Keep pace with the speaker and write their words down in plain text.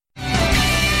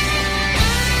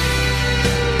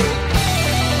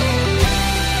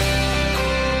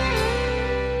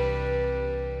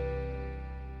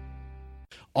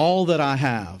all that I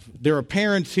have. There are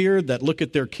parents here that look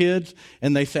at their kids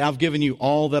and they say, I've given you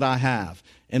all that I have.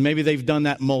 And maybe they've done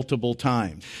that multiple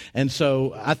times. And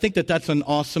so I think that that's an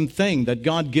awesome thing that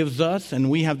God gives us and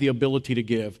we have the ability to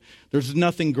give. There's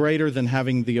nothing greater than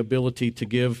having the ability to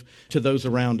give to those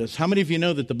around us. How many of you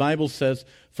know that the Bible says,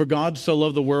 for God so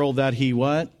loved the world that he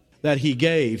what? That he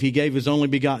gave. He gave his only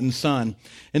begotten Son.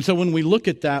 And so when we look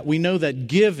at that, we know that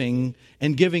giving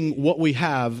and giving what we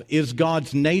have is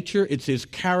God's nature. It's his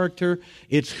character.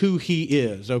 It's who he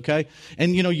is, okay?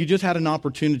 And, you just had an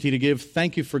opportunity to give.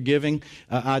 Thank you for giving.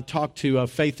 I talked to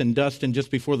Faith and Dustin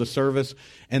just before the service,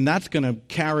 and that's going to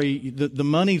carry, the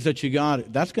monies that you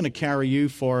got, that's going to carry you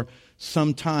for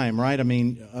some time, right? I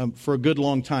mean, for a good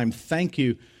long time. Thank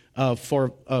you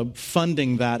for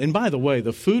funding that. And by the way,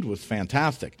 the food was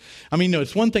fantastic. I mean,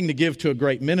 it's one thing to give to a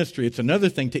great ministry. It's another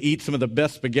thing to eat some of the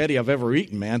best spaghetti I've ever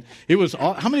eaten, man. It was.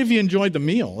 How many of you enjoyed the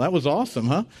meal? That was awesome,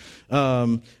 huh?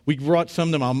 We brought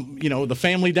some to the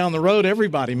family down the road,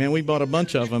 everybody, man. We bought a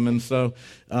bunch of them. And so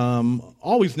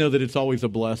always know that it's always a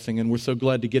blessing. And we're so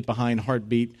glad to get behind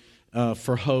Heartbeat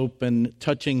for Hope and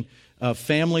touching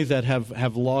families that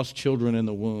have lost children in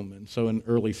the womb, and so in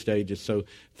early stages. So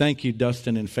thank you,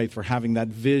 Dustin and Faith, for having that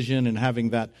vision and having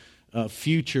that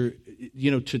future,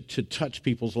 to touch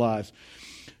people's lives.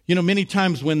 Many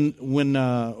times when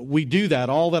we do that,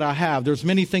 all that I have, there's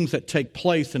many things that take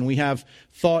place, and we have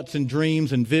thoughts and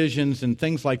dreams and visions and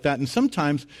things like that. And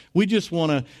sometimes we just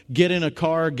want to get in a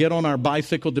car, get on our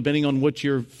bicycle, depending on what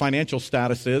your financial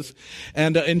status is,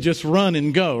 and just run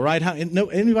and go, right?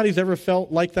 Anybody's ever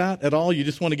felt like that at all? You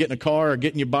just want to get in a car or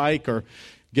get in your bike or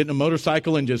get in a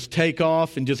motorcycle and just take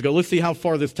off and just go, let's see how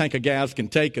far this tank of gas can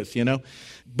take us,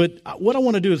 But what I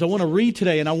want to do is I want to read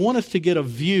today, and I want us to get a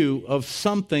view of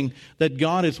something that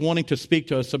God is wanting to speak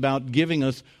to us about, giving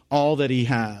us all that he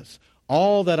has.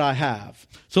 All that I have.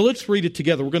 So let's read it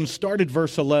together. We're going to start at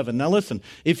verse 11. Now listen,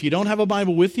 if you don't have a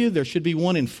Bible with you, there should be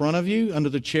one in front of you under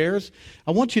the chairs.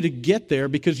 I want you to get there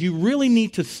because you really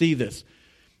need to see this.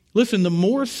 Listen, the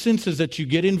more senses that you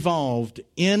get involved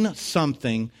in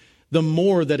something, the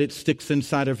more that it sticks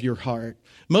inside of your heart.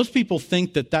 Most people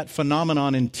think that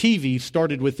phenomenon in TV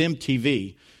started with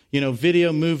MTV.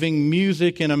 Video, moving,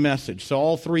 music, and a message. So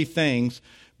all three things.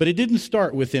 But it didn't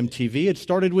start with MTV. It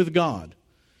started with God.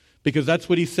 Because that's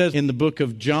what he says in the book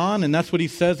of John, and that's what he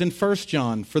says in 1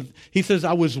 John. He says,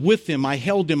 I was with him, I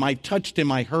held him, I touched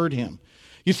him, I heard him.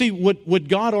 You see, what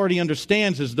God already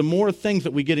understands is the more things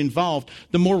that we get involved,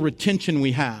 the more retention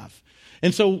we have.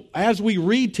 And so as we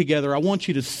read together, I want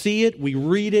you to see it, we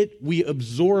read it, we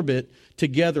absorb it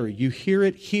together. You hear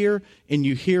it here, and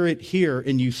you hear it here,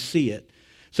 and you see it.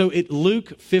 So at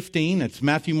Luke 15, it's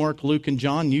Matthew, Mark, Luke, and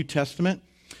John, New Testament.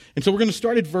 And so we're going to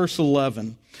start at verse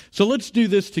 11. So let's do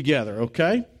this together,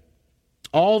 okay?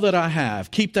 All that I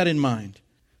have. Keep that in mind.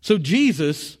 So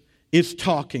Jesus is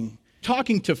talking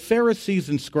to Pharisees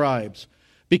and scribes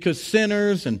because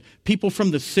sinners and people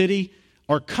from the city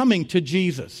are coming to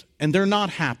Jesus, and they're not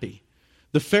happy.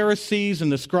 The Pharisees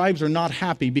and the scribes are not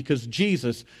happy because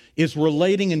Jesus is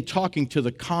relating and talking to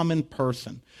the common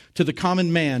person, to the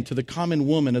common man, to the common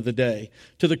woman of the day,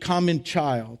 to the common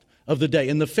child of the day.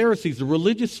 And the Pharisees, the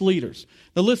religious leaders.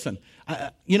 Now listen,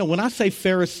 when I say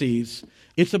Pharisees,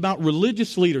 it's about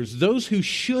religious leaders, those who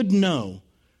should know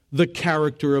the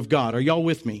character of God. Are y'all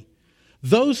with me?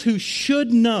 Those who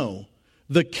should know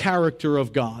the character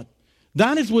of God.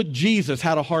 That is what Jesus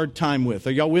had a hard time with.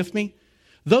 Are y'all with me?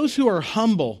 Those who are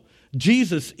humble,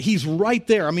 Jesus, he's right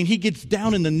there. I mean, he gets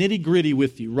down in the nitty-gritty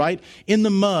with you, right? In the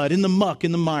mud, in the muck,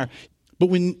 in the mire. But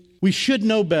when we should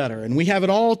know better and we have it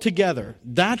all together,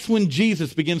 that's when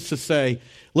Jesus begins to say,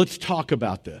 let's talk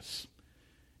about this.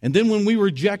 And then when we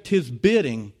reject his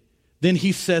bidding, then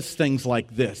he says things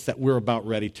like this that we're about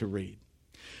ready to read.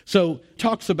 So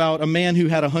talks about a man who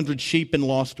had 100 sheep and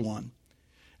lost one.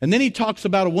 And then he talks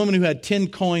about a woman who had 10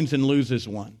 coins and loses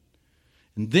one.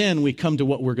 And then we come to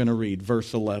what we're going to read,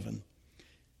 verse 11.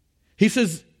 He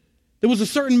says, there was a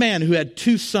certain man who had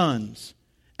 2 sons.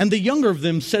 And the younger of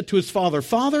them said to his father,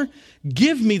 Father,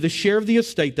 give me the share of the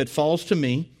estate that falls to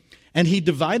me. And he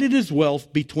divided his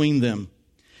wealth between them.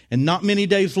 And not many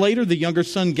days later, the younger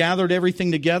son gathered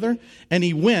everything together, and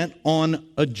he went on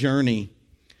a journey.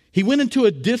 He went into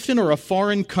a distant or a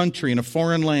foreign country in a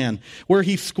foreign land, where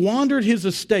he squandered his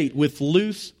estate with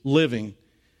loose living,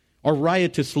 or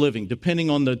riotous living, depending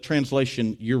on the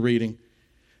translation you're reading.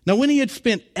 Now, when he had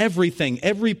spent everything,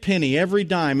 every penny, every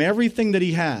dime, everything that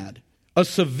he had, a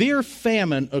severe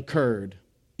famine occurred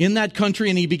in that country,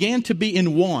 and he began to be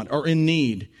in want or in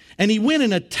need. And he went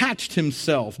and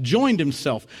joined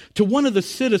himself to one of the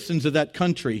citizens of that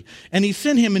country. And he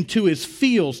sent him into his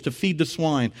fields to feed the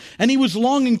swine. And he was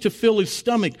longing to fill his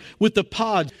stomach with the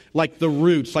pods, like the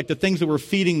roots, like the things that were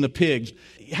feeding the pigs.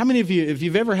 How many of you, if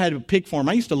you've ever had a pig farm,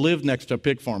 I used to live next to a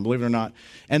pig farm, believe it or not.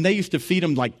 And they used to feed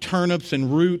them like turnips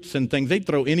and roots and things. They'd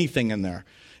throw anything in there.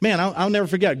 Man, I'll never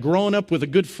forget growing up with a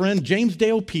good friend, James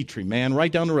Dale Petrie, man,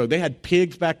 right down the road. They had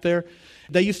pigs back there.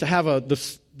 They used to have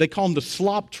they call them the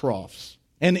slop troughs.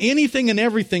 And anything and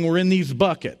everything were in these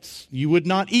buckets. You would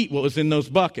not eat what was in those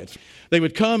buckets. They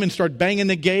would come and start banging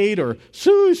the gate or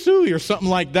suey, suey or something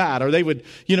like that. Or they would,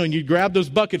 and you'd grab those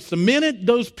buckets. The minute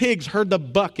those pigs heard the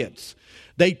buckets,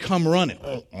 they'd come running.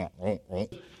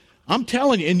 I'm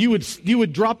telling you, and you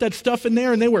would drop that stuff in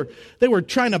there, and they were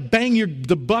trying to bang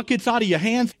the buckets out of your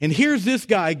hands. And here's this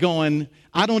guy going,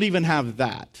 I don't even have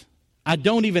that. I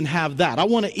don't even have that. I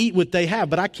want to eat what they have,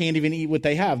 but I can't even eat what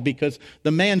they have because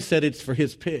the man said it's for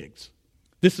his pigs.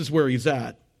 This is where he's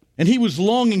at. And he was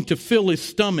longing to fill his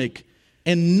stomach,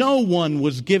 and no one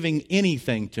was giving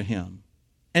anything to him.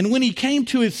 And when he came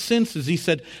to his senses, he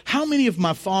said, how many of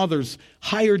my father's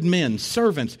hired men,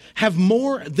 servants, have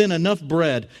more than enough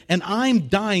bread, and I'm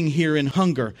dying here in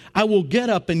hunger? I will get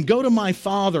up and go to my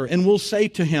father, and will say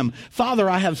to him, Father,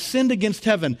 I have sinned against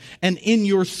heaven and in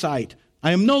your sight.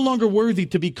 I am no longer worthy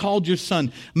to be called your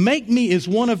son. Make me as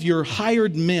one of your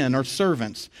hired men or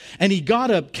servants. And he got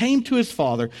up, came to his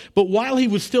father. But while he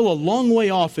was still a long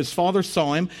way off, his father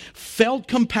saw him, felt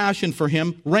compassion for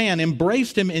him, ran,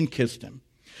 embraced him, and kissed him.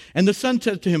 And the son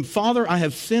said to him, Father, I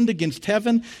have sinned against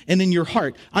heaven and in your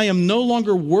heart. I am no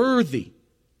longer worthy.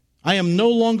 I am no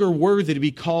longer worthy to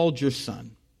be called your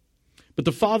son. But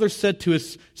the father said to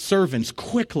his servants,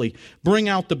 quickly, bring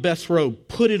out the best robe,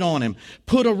 put it on him,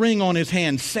 put a ring on his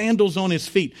hand, sandals on his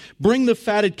feet, bring the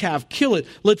fatted calf, kill it,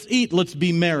 let's eat, let's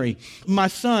be merry. My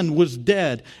son was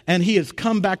dead, and he has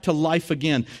come back to life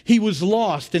again. He was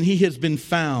lost, and he has been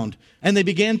found. And they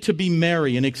began to be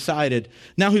merry and excited.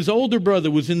 Now his older brother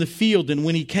was in the field, and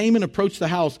when he came and approached the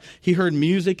house, he heard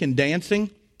music and dancing.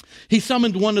 He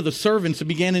summoned one of the servants and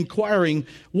began inquiring,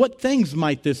 what things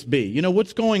might this be?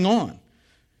 What's going on?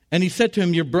 And he said to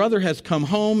him, your brother has come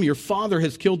home. Your father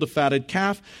has killed the fatted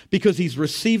calf because he's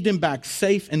received him back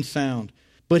safe and sound.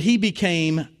 But he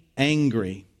became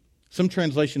angry. Some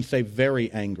translations say very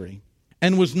angry.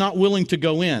 And was not willing to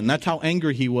go in. That's how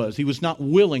angry he was. He was not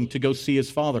willing to go see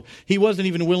his father. He wasn't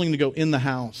even willing to go in the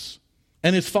house.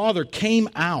 And his father came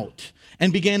out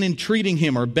and began entreating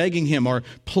him or begging him or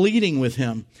pleading with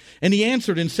him. And he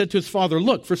answered and said to his father,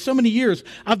 look, for so many years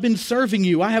I've been serving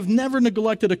you. I have never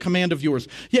neglected a command of yours.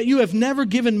 Yet you have never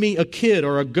given me a kid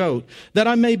or a goat that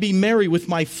I may be merry with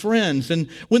my friends. And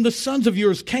when the sons of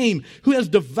yours came, who has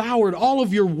devoured all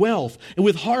of your wealth, and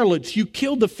with harlots you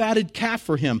killed the fatted calf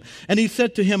for him. And he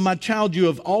said to him, my child, you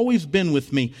have always been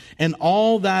with me, and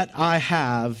all that I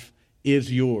have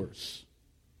is yours.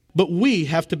 But we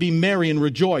have to be merry and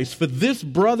rejoice, for this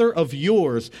brother of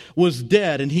yours was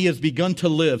dead, and he has begun to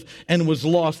live, and was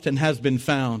lost and has been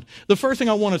found. The first thing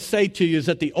I want to say to you is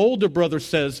that the older brother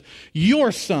says,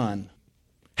 your son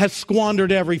has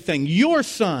squandered everything. Your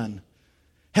son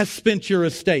has spent your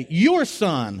estate. Your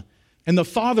son. And the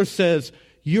father says,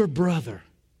 your brother.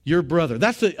 Your brother.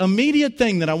 That's the immediate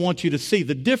thing that I want you to see,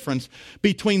 the difference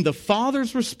between the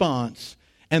father's response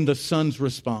and the son's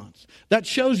response. That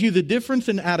shows you the difference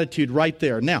in attitude right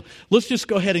there. Now, let's just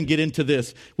go ahead and get into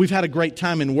this. We've had a great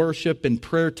time in worship and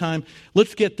prayer time.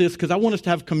 Let's get this, because I want us to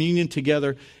have communion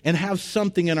together and have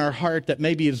something in our heart that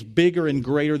maybe is bigger and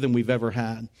greater than we've ever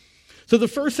had. So the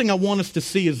first thing I want us to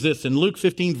see is this. In Luke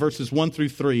 15, verses 1 through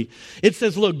 3, it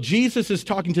says, look, Jesus is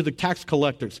talking to the tax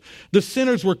collectors. The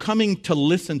sinners were coming to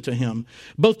listen to him.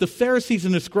 Both the Pharisees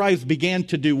and the scribes began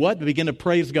to do what? They began to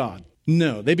praise God.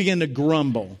 No, they began to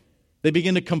grumble. They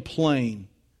began to complain.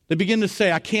 They begin to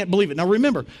say, I can't believe it. Now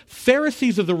remember,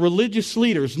 Pharisees are the religious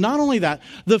leaders. Not only that,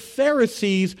 the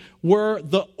Pharisees were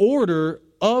the order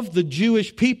of the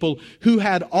Jewish people who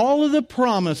had all of the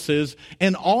promises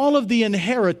and all of the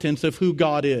inheritance of who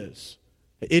God is.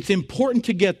 It's important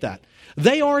to get that.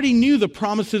 They already knew the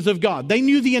promises of God. They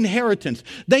knew the inheritance.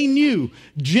 They knew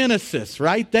Genesis,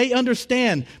 right? They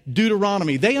understand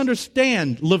Deuteronomy. They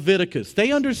understand Leviticus.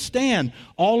 They understand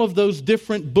all of those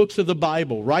different books of the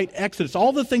Bible, right? Exodus,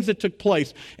 all the things that took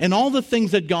place and all the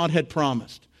things that God had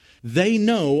promised. They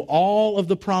know all of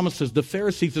the promises. The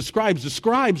Pharisees, the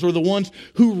scribes were the ones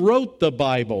who wrote the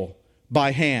Bible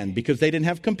by hand because they didn't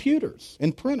have computers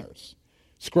and printers.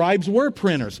 Scribes were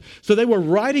printers. So they were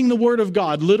writing the Word of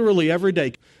God literally every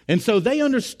day. And so they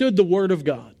understood the Word of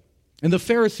God. And the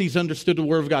Pharisees understood the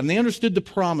Word of God, and they understood the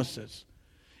promises.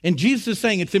 And Jesus is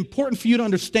saying, it's important for you to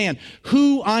understand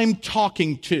who I'm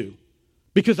talking to,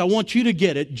 because I want you to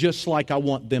get it just like I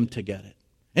want them to get it.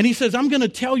 And he says, I'm going to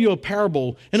tell you a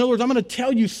parable. In other words, I'm going to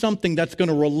tell you something that's going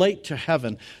to relate to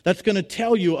heaven. That's going to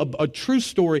tell you a true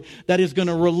story that is going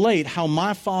to relate how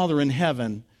my Father in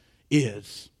heaven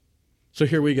is. So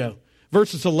here we go.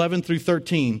 Verses 11 through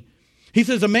 13. He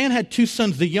says, a man had two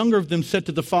sons. The younger of them said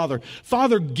to the father,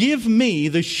 Father, give me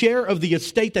the share of the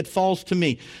estate that falls to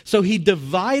me. So he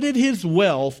divided his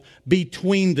wealth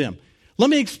between them. Let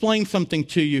me explain something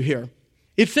to you here.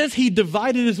 It says he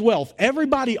divided his wealth.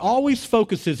 Everybody always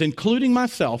focuses, including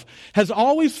myself, has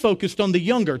always focused on the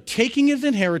younger, taking his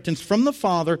inheritance from the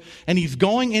father, and he's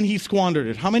going and he squandered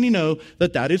it. How many know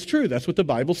that that is true? That's what the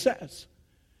Bible says.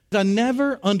 I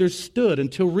never understood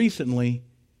until recently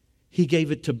he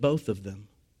gave it to both of them.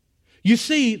 You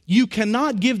see, you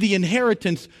cannot give the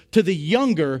inheritance to the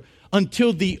younger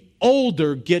until the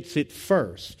older gets it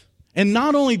first. And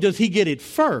not only does he get it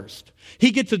first,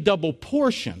 he gets a double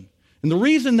portion. And the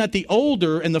reason that the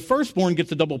older and the firstborn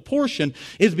gets a double portion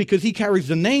is because he carries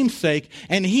the namesake,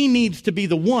 and he needs to be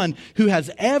the one who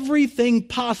has everything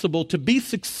possible to be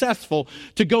successful,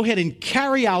 to go ahead and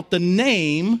carry out the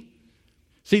name.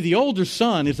 See, the older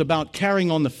son is about carrying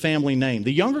on the family name.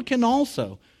 The younger can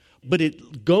also, but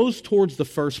it goes towards the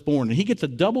firstborn, and he gets a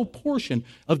double portion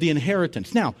of the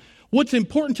inheritance. Now, what's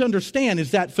important to understand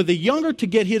is that for the younger to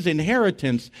get his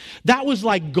inheritance, that was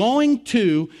like going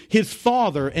to his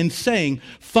father and saying,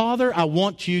 Father, I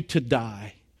want you to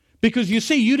die. Because you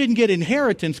see, you didn't get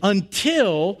inheritance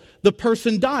until the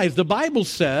person dies. The Bible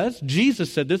says,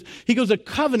 Jesus said this, he goes, a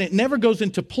covenant never goes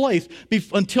into place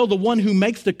until the one who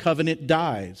makes the covenant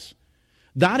dies.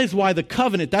 That is why the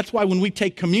covenant, that's why when we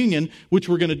take communion, which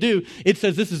we're going to do, it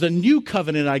says this is a new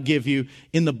covenant I give you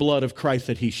in the blood of Christ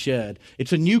that he shed.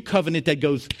 It's a new covenant that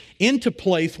goes into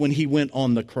place when he went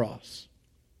on the cross.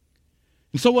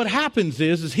 And so what happens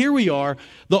is here we are,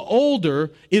 the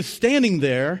older is standing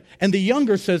there, and the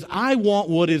younger says, I want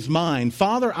what is mine.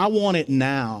 Father, I want it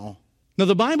now. Now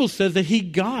the Bible says that he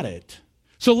got it.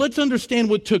 So let's understand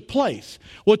what took place.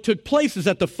 What took place is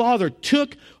that the father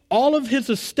took all of his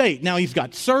estate. Now he's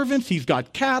got servants, he's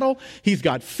got cattle, he's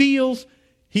got fields,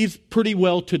 he's pretty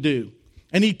well to do.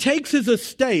 And he takes his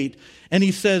estate and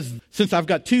he says, since I've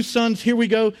got two sons, here we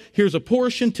go, here's a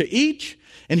portion to each,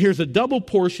 and here's a double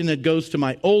portion that goes to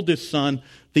my oldest son.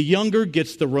 The younger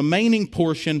gets the remaining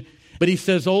portion, but he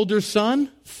says, older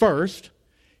son, first,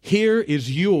 here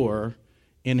is your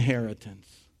inheritance.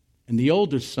 And the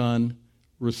older son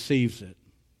receives it.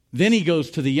 Then he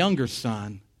goes to the younger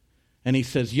son, and he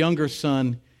says, younger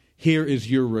son, here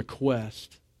is your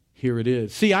request. Here it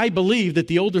is. See, I believe that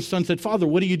the older son said, Father,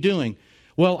 what are you doing?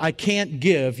 Well, I can't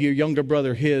give your younger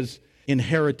brother his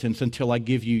inheritance until I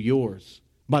give you yours.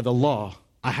 By the law,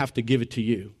 I have to give it to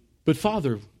you. But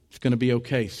Father, it's going to be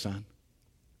okay, son.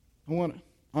 I want to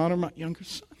honor my younger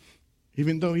son,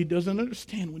 even though he doesn't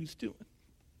understand what he's doing.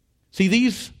 See,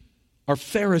 these are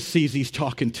Pharisees he's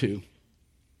talking to.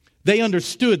 They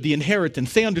understood the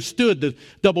inheritance. They understood the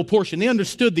double portion. They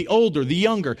understood the older, the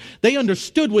younger. They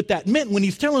understood what that meant when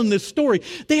he's telling this story.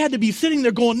 They had to be sitting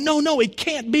there going, no, it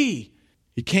can't be.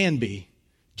 It can be.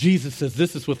 Jesus says,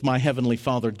 this is what my heavenly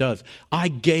Father does. I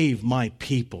gave my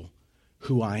people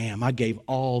who I am. I gave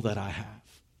all that I have.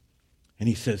 And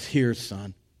he says, here,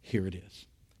 son, here it is.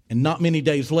 And not many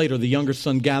days later, the younger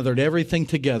son gathered everything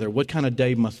together. What kind of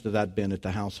day must have that been at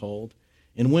the household?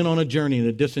 And went on a journey in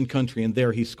a distant country, and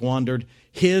there he squandered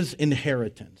his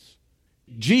inheritance.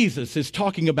 Jesus is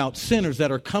talking about sinners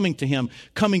that are coming to him,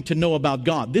 coming to know about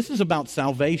God. This is about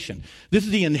salvation. This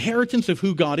is the inheritance of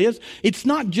who God is. It's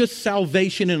not just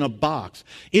salvation in a box.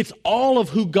 It's all of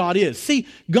who God is. See,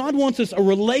 God wants us a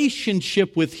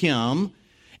relationship with him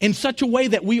in such a way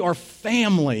that we are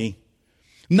family.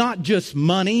 Not just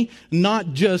money,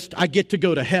 not just I get to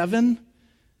go to heaven.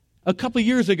 A couple of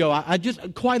years ago, I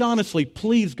just, quite honestly,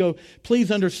 please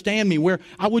understand me, where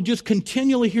I would just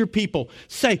continually hear people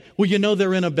say, well, you know,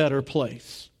 they're in a better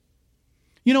place.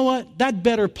 You know what? That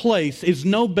better place is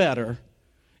no better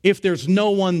if there's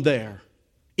no one there.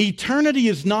 Eternity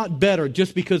is not better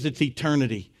just because it's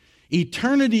eternity.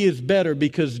 Eternity is better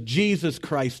because Jesus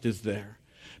Christ is there.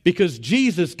 Because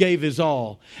Jesus gave his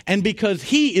all. And because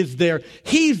he is there,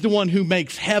 he's the one who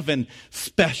makes heaven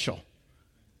special.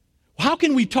 How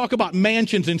can we talk about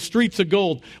mansions and streets of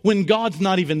gold when God's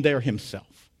not even there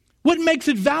himself? What makes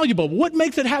it valuable? What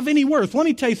makes it have any worth? Let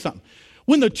me tell you something.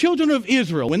 When the children of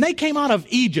Israel, when they came out of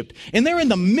Egypt and they're in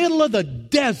the middle of the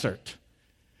desert,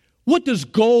 what does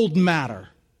gold matter?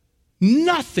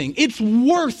 Nothing. It's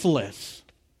worthless.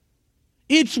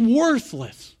 It's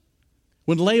worthless.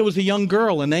 When Leah was a young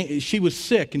girl and she was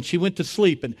sick and she went to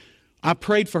sleep, and I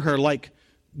prayed for her like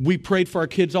we prayed for our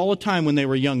kids all the time when they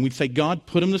were young. We'd say, God,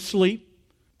 put them to sleep.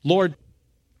 Lord,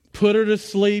 put her to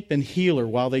sleep and heal her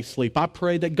while they sleep. I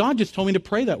prayed that. God just told me to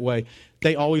pray that way.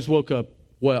 They always woke up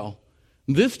well.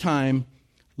 This time,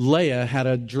 Leah had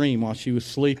a dream while she was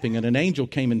sleeping, and an angel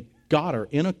came and got her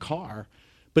in a car.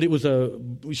 But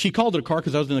she called it a car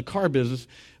because I was in the car business,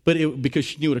 because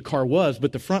she knew what a car was,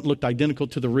 but the front looked identical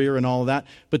to the rear and all of that.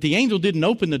 But the angel didn't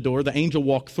open the door. The angel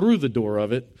walked through the door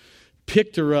of it,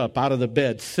 picked her up out of the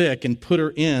bed, sick, and put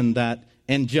her in that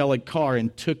angelic car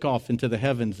and took off into the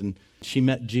heavens, and she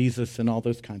met Jesus and all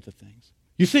those kinds of things.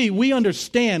 You see, we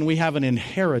understand we have an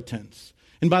inheritance.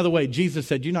 And by the way, Jesus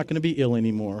said, you're not going to be ill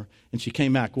anymore. And she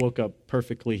came back, woke up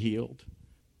perfectly healed.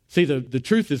 See, the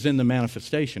truth is in the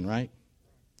manifestation, right?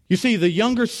 You see, the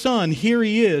younger son, here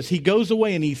he is. He goes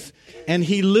away and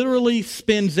he literally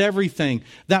spends everything.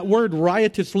 That word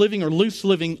riotous living or loose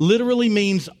living literally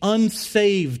means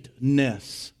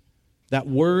unsavedness. That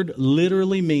word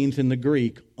literally means in the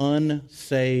Greek,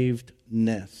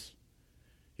 unsavedness.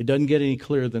 It doesn't get any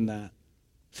clearer than that.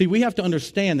 See, we have to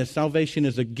understand that salvation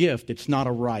is a gift. It's not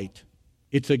a right.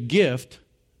 It's a gift,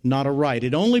 not a right.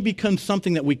 It only becomes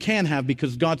something that we can have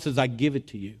because God says, I give it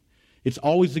to you. It's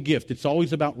always a gift. It's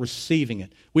always about receiving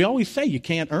it. We always say you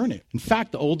can't earn it. In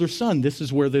fact, the older son, this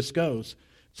is where this goes.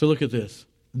 So look at this.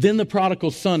 Then the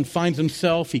prodigal son finds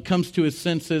himself, he comes to his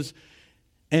senses,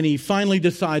 and he finally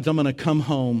decides, I'm going to come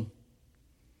home.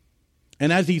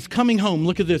 And as he's coming home,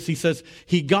 look at this. He says,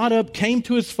 he got up, came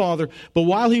to his father, but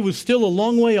while he was still a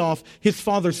long way off, his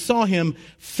father saw him,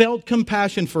 felt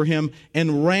compassion for him,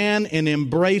 and ran and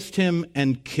embraced him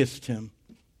and kissed him.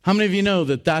 How many of you know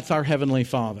that that's our Heavenly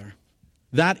Father?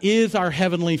 That is our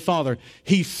Heavenly Father.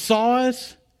 He saw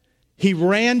us. He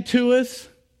ran to us.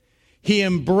 He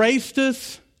embraced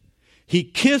us. He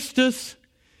kissed us.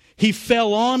 He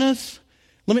fell on us.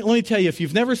 Let me tell you, if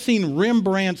you've never seen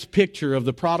Rembrandt's picture of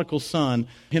the prodigal son,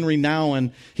 Henry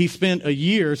Nouwen, he spent a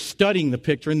year studying the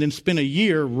picture and then spent a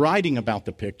year writing about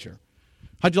the picture.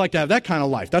 How'd you like to have that kind of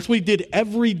life? That's what he did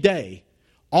every day,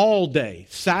 all day,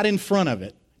 sat in front of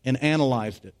it and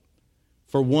analyzed it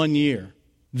for 1 year.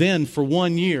 Then for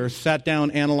 1 year, sat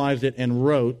down, analyzed it, and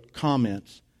wrote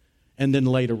comments, and then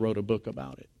later wrote a book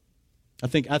about it.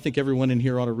 I think everyone in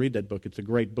here ought to read that book. It's a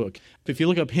great book. If you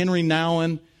look up Henry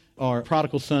Nouwen or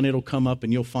Prodigal Son, it'll come up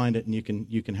and you'll find it and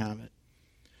you can have it.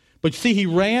 But see, he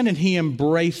ran and he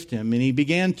embraced him and he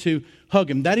began to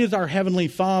hug him. That is our Heavenly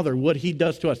Father, what he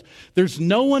does to us. There's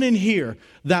no one in here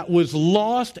that was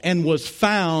lost and was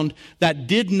found that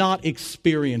did not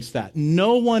experience that.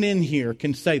 No one in here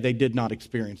can say they did not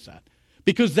experience that.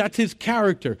 Because that's his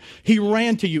character. He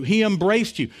ran to you. He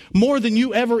embraced you more than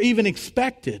you ever even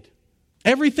expected.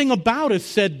 Everything about us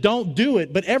said, don't do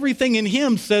it. But everything in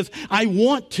him says, I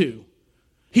want to.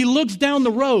 He looks down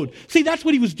the road. See, that's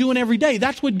what he was doing every day.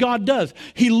 That's what God does.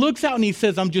 He looks out and he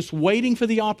says, I'm just waiting for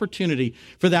the opportunity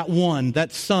for that one,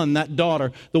 that son, that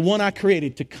daughter, the one I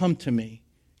created to come to me.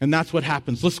 And that's what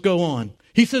happens. Let's go on.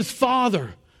 He says,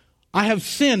 Father, I have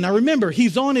sinned. Now remember,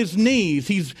 he's on his knees.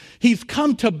 He's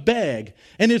come to beg.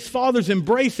 And his father's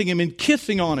embracing him and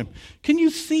kissing on him. Can you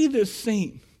see this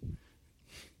scene?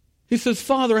 He says,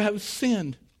 Father, I have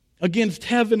sinned against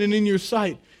heaven and in your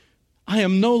sight. I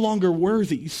am no longer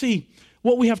worthy. You see,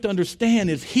 what we have to understand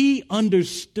is he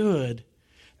understood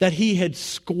that he had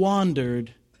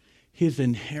squandered his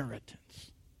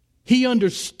inheritance. He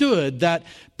understood that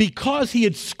because he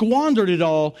had squandered it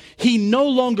all, he no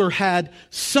longer had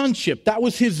sonship. That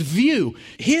was his view.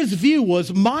 His view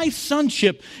was, my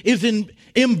sonship is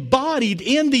embodied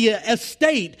in the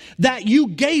estate that you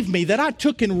gave me, that I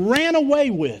took and ran away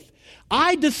with.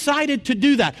 I decided to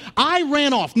do that. I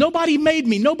ran off. Nobody made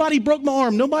me. Nobody broke my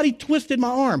arm. Nobody twisted my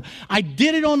arm. I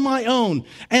did it on my own.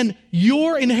 And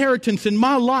your inheritance in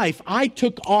my life, I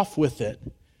took off with it.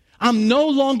 I'm no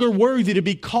longer worthy to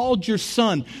be called your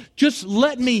son. Just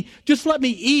let me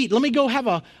eat. Let me go have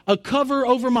a cover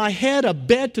over my head, a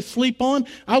bed to sleep on.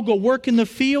 I'll go work in the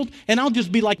field, and I'll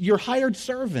just be like your hired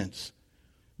servants.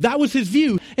 That was his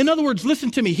view. In other words,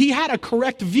 listen to me. He had a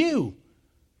correct view.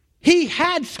 He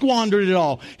had squandered it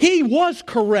all. He was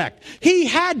correct. He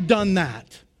had done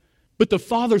that. But the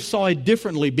father saw it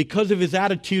differently because of his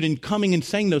attitude in coming and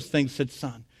saying those things, said,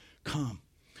 son, come.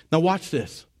 Now watch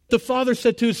this. The father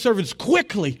said to his servants,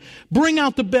 quickly, bring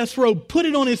out the best robe, put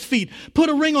it on his feet, put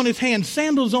a ring on his hand,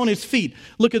 sandals on his feet.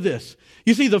 Look at this.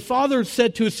 You see, the father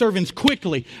said to his servants,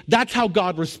 quickly. That's how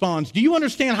God responds. Do you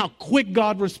understand how quick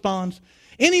God responds?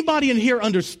 Anybody in here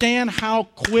understand how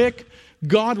quick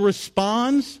God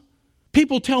responds?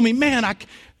 People tell me, man,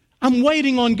 I'm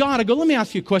waiting on God. I go, let me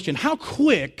ask you a question. How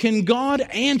quick can God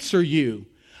answer you?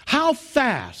 How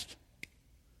fast?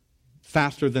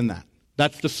 Faster than that.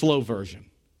 That's the slow version.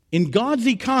 In God's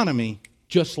economy,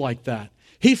 just like that.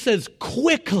 He says,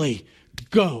 quickly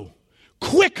go.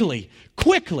 Quickly,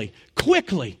 quickly,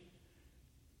 quickly.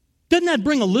 Doesn't that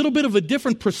bring a little bit of a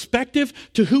different perspective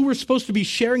to who we're supposed to be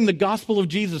sharing the gospel of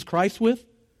Jesus Christ with?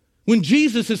 When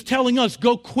Jesus is telling us,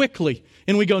 go quickly,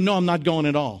 and we go, no, I'm not going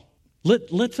at all.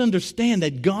 Let's understand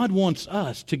that God wants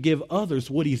us to give others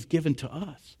what he's given to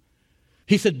us.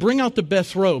 He said, bring out the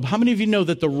best robe. How many of you know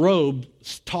that the robe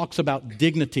talks about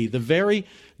dignity? The very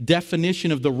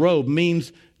definition of the robe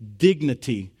means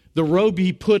dignity. The robe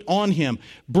he put on him.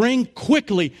 Bring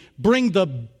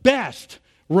the best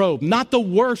robe, not the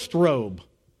worst robe,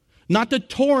 not the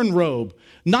torn robe,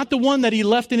 not the one that he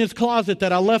left in his closet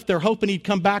that I left there hoping he'd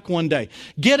come back one day.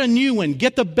 Get a new one.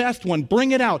 Get the best one.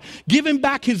 Bring it out. Give him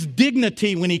back his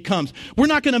dignity when he comes. We're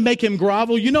not going to make him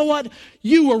grovel. You know what?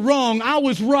 You were wrong. I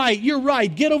was right. You're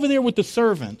right. Get over there with the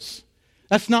servants.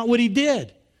 That's not what he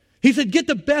did. He said, get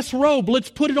the best robe.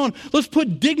 Let's put it on. Let's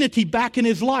put dignity back in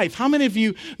his life. How many of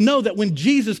you know that when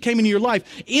Jesus came into your life,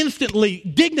 instantly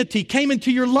dignity came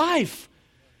into your life?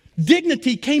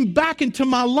 Dignity came back into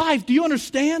my life. Do you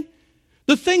understand?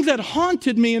 The things that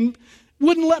haunted me and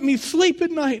wouldn't let me sleep at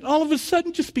night, all of a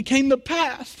sudden just became the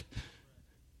past.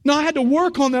 Now I had to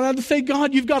work on that. I had to say,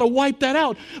 God, you've got to wipe that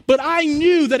out. But I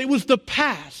knew that it was the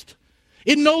past.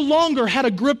 It no longer had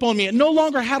a grip on me. It no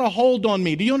longer had a hold on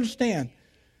me. Do you understand?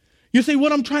 You see,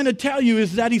 what I'm trying to tell you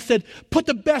is that he said, put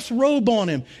the best robe on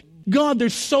him. God,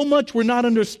 there's so much we're not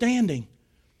understanding.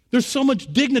 There's so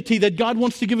much dignity that God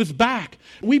wants to give us back.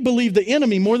 We believe the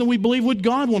enemy more than we believe what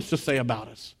God wants to say about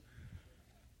us.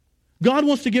 God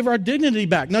wants to give our dignity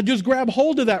back. Now just grab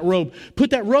hold of that robe.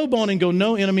 Put that robe on and go,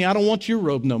 no, enemy, I don't want your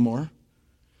robe no more.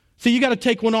 See, you got to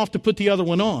take one off to put the other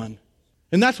one on.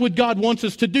 And that's what God wants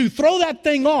us to do. Throw that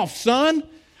thing off, son.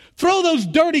 Throw those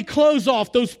dirty clothes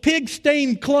off, those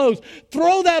pig-stained clothes.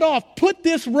 Throw that off. Put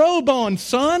this robe on,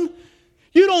 son.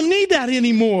 You don't need that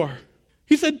anymore.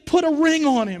 He said, put a ring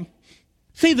on him.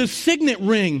 See, the signet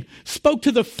ring spoke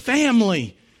to the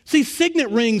family. See, signet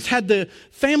rings had the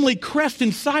family crest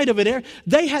inside of it.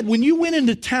 They had, when you went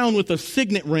into town with a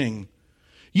signet ring,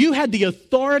 you had the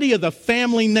authority of the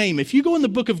family name. If you go in the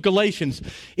book of Galatians,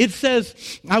 it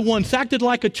says, I once acted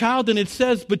like a child, and it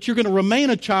says, but you're going to remain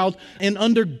a child and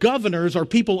under governors or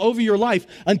people over your life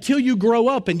until you grow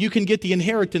up and you can get the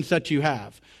inheritance that you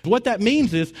have. What that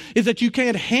means is that you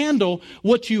can't handle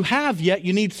what you have yet.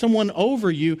 You need someone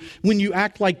over you when you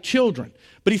act like children.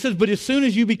 But he says, but as soon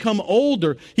as you become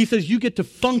older, he says you get to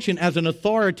function as an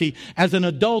authority, as an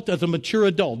adult, as a mature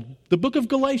adult. The book of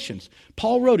Galatians,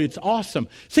 Paul wrote it. It's awesome.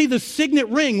 See, the signet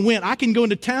ring went, I can go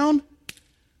into town,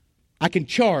 I can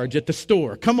charge at the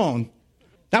store. Come on.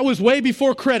 That was way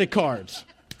before credit cards.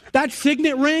 That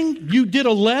signet ring, you did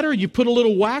a letter, you put a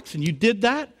little wax, and you did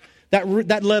that.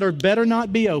 That letter better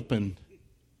not be opened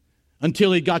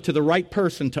until he got to the right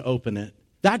person to open it.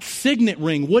 That signet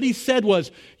ring, what he said was,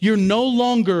 you're no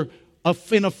longer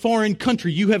in a foreign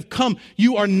country. You have come.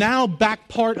 You are now back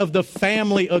part of the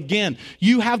family again.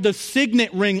 You have the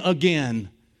signet ring again.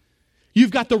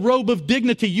 You've got the robe of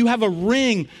dignity. You have a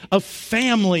ring of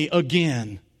family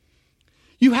again.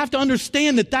 You have to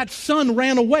understand that son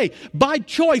ran away. By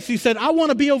choice, he said, I want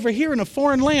to be over here in a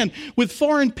foreign land with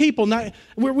foreign people. Now,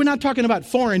 we're not talking about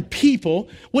foreign people.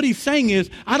 What he's saying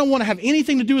is, I don't want to have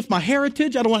anything to do with my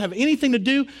heritage. I don't want to have anything to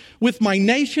do with my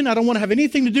nation. I don't want to have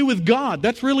anything to do with God.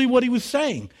 That's really what he was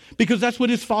saying, because that's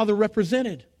what his father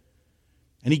represented.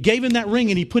 And he gave him that ring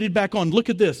and he put it back on. Look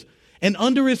at this. And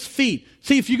under his feet.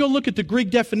 See, if you go look at the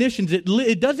Greek definitions,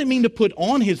 it doesn't mean to put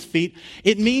on his feet.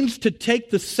 It means to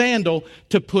take the sandal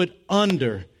to put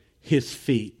under his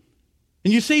feet.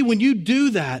 And you see, when you do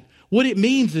that, what it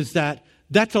means is that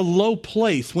that's a low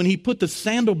place. When he put the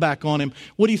sandal back on him,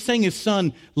 what he's saying is,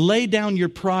 son, lay down your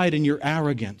pride and your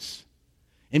arrogance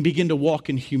and begin to walk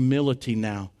in humility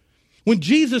now. When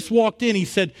Jesus walked in, he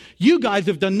said, you guys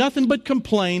have done nothing but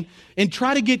complain and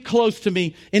try to get close to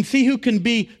me and see who can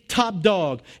be top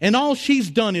dog. And all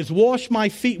she's done is wash my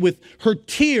feet with her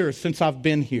tears since I've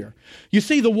been here. You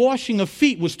see, the washing of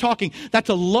feet was talking, that's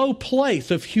a low place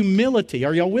of humility.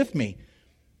 Are y'all with me?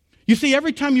 You see,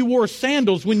 every time you wore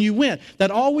sandals when you went,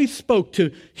 that always spoke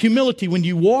to humility. When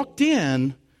you walked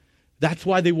in, that's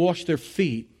why they washed their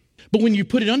feet. But when you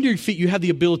put it under your feet, you have the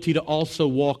ability to also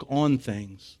walk on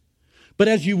things. But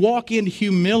as you walk in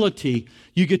humility,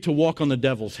 you get to walk on the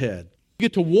devil's head. You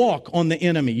get to walk on the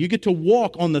enemy. You get to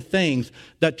walk on the things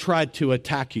that tried to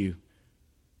attack you.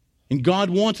 And God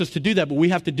wants us to do that, but we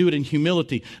have to do it in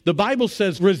humility. The Bible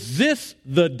says, resist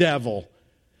the devil.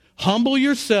 Humble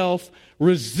yourself,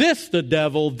 resist the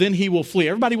devil, then he will flee.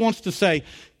 Everybody wants to say,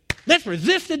 let's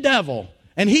resist the devil,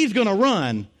 and he's going to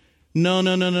run.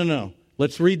 No.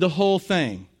 Let's read the whole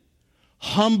thing.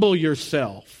 Humble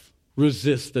yourself,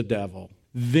 resist the devil,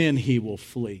 then he will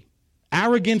flee.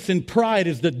 Arrogance and pride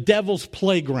is the devil's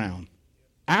playground.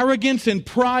 Arrogance and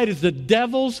pride is the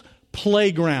devil's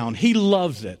playground. He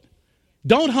loves it.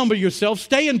 Don't humble yourself.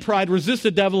 Stay in pride. Resist the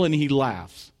devil, and he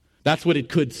laughs. That's what it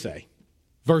could say.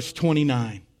 Verse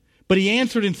 29. But he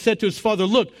answered and said to his father,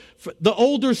 look, the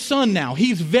older son now,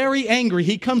 he's very angry.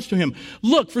 He comes to him.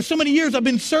 Look, for so many years I've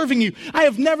been serving you. I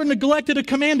have never neglected a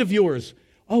command of yours.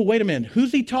 Oh, wait a minute.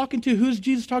 Who's he talking to? Who's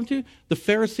Jesus talking to? The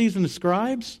Pharisees and the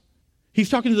scribes? He's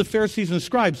talking to the Pharisees and the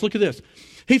scribes. Look at this.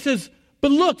 He says, but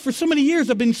look, for so many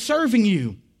years I've been serving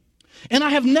you. And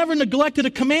I have never neglected a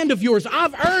command of yours.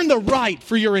 I've earned the right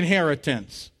for your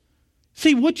inheritance.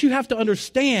 See, what you have to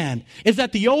understand is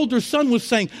that the older son was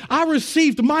saying, I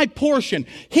received my portion.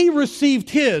 He received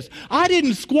his. I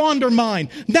didn't squander mine.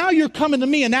 Now you're coming to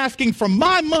me and asking for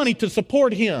my money to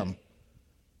support him.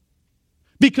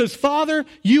 Because, Father,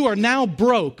 you are now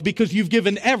broke because you've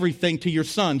given everything to your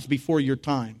sons before your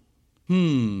time.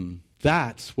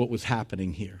 That's what was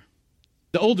happening here.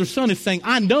 The older son is saying,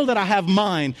 I know that I have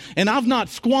mine, and I've not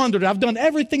squandered it. I've done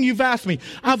everything you've asked me.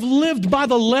 I've lived by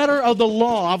the letter of the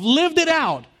law. I've lived it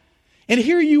out. And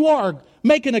here you are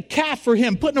making a calf for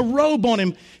him, putting a robe on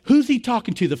him. Who's he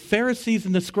talking to? The Pharisees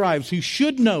and the scribes, who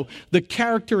should know the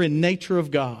character and nature of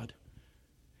God.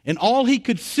 And all he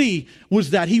could see was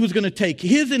that he was going to take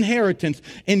his inheritance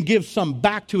and give some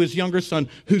back to his younger son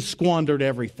who squandered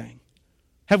everything.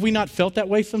 Have we not felt that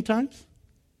way sometimes?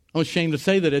 I'm ashamed to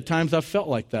say that at times I've felt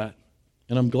like that.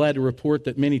 And I'm glad to report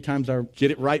that many times I get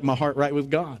it right, my heart right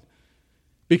with God.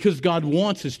 Because God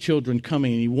wants his children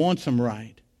coming and he wants them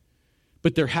right.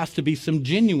 But there has to be some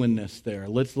genuineness there.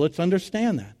 Let's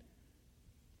understand that.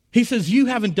 He says, you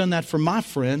haven't done that for my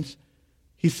friends.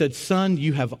 He said, son,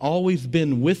 you have always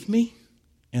been with me,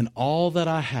 and all that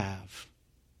I have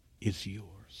is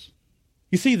yours.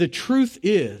 You see, the truth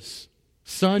is,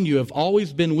 son, you have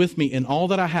always been with me in all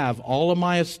that I have, all of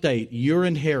my estate. Your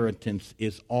inheritance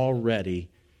is already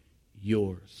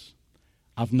yours.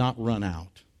 I've not run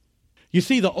out. You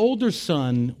see, the older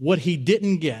son, what he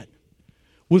didn't get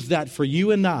was that for you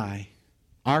and I,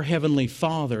 our Heavenly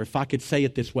Father, if I could say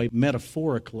it this way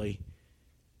metaphorically,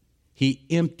 he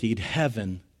emptied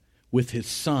heaven with his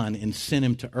son and sent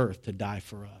him to earth to die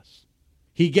for us.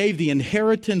 He gave the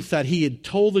inheritance that he had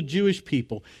told the Jewish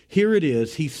people. Here it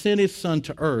is. He sent his son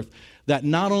to earth that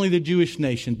not only the Jewish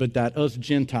nation, but that us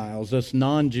Gentiles, us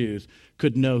non-Jews,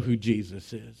 could know who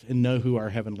Jesus is and know who our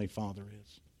Heavenly Father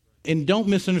is. And don't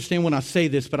misunderstand when I say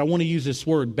this, but I want to use this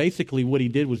word. Basically, what he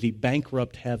did was he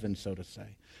bankrupted heaven, so to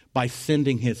say, by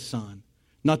sending his son.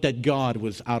 Not that God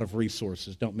was out of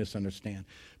resources, don't misunderstand.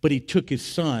 But he took his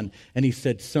son and he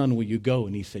said, son, will you go?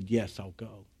 And he said, yes, I'll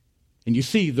go. And you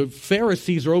see, the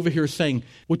Pharisees are over here saying,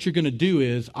 what you're going to do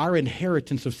is our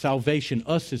inheritance of salvation,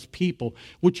 us as people,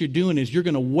 what you're doing is you're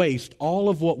going to waste all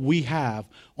of what we have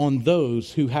on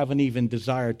those who haven't even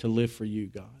desired to live for you,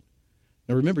 God.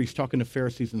 Now remember, he's talking to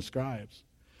Pharisees and scribes.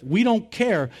 We don't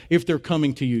care if they're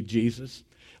coming to you, Jesus.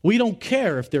 We don't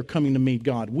care if they're coming to meet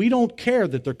God. We don't care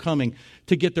that they're coming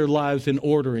to get their lives in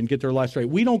order and get their lives straight.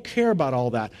 We don't care about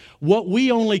all that. What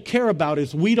we only care about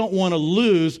is we don't want to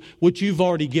lose what you've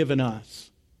already given us.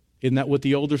 Isn't that what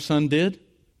the older son did?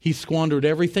 He squandered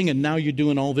everything, and now you're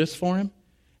doing all this for him?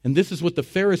 And this is what the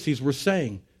Pharisees were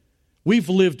saying. We've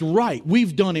lived right.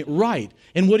 We've done it right.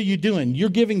 And what are you doing? You're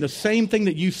giving the same thing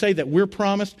that you say that we're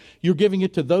promised. You're giving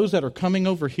it to those that are coming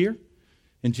over here?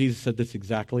 And Jesus said, that's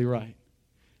exactly right.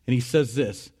 And he says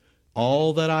this,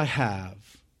 all that I have,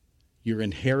 your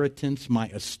inheritance, my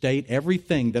estate,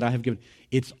 everything that I have given,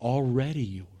 it's already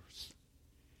yours.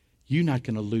 You're not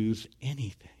going to lose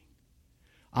anything.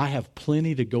 I have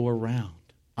plenty to go around.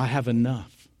 I have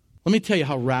enough. Let me tell you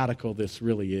how radical this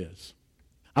really is.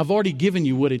 I've already given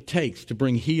you what it takes to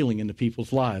bring healing into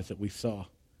people's lives that we saw.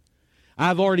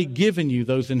 I've already given you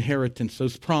those inheritance,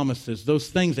 those promises, those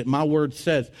things that my word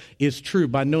says is true.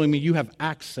 By knowing me, you have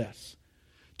access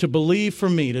to believe for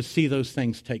me to see those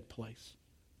things take place.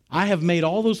 I have made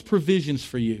all those provisions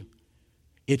for you.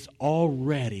 It's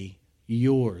already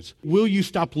yours. Will you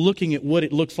stop looking at what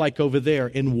it looks like over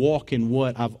there and walk in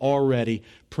what I've already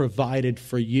provided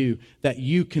for you, that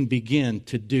you can begin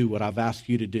to do what I've asked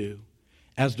you to do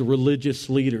as the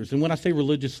religious leaders? And when I say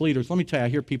religious leaders, let me tell you, I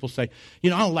hear people say, I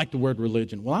don't like the word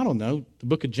religion. Well, I don't know. The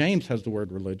book of James has the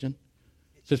word religion.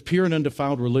 It says pure and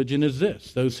undefiled religion is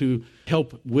this, those who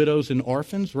help widows and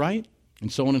orphans, right?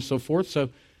 And so on and so forth. So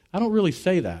I don't really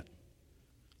say that.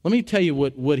 Let me tell you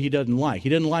what he doesn't like. He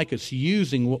doesn't like us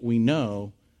using what we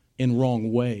know in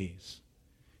wrong ways.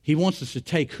 He wants us to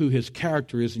take who his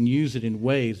character is and use it in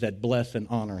ways that bless and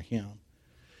honor him.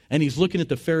 And he's looking at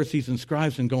the Pharisees and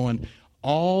scribes and going,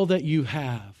 all that you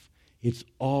have, it's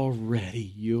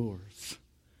already yours.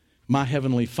 My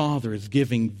heavenly Father is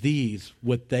giving these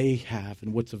what they have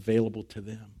and what's available to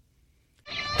them.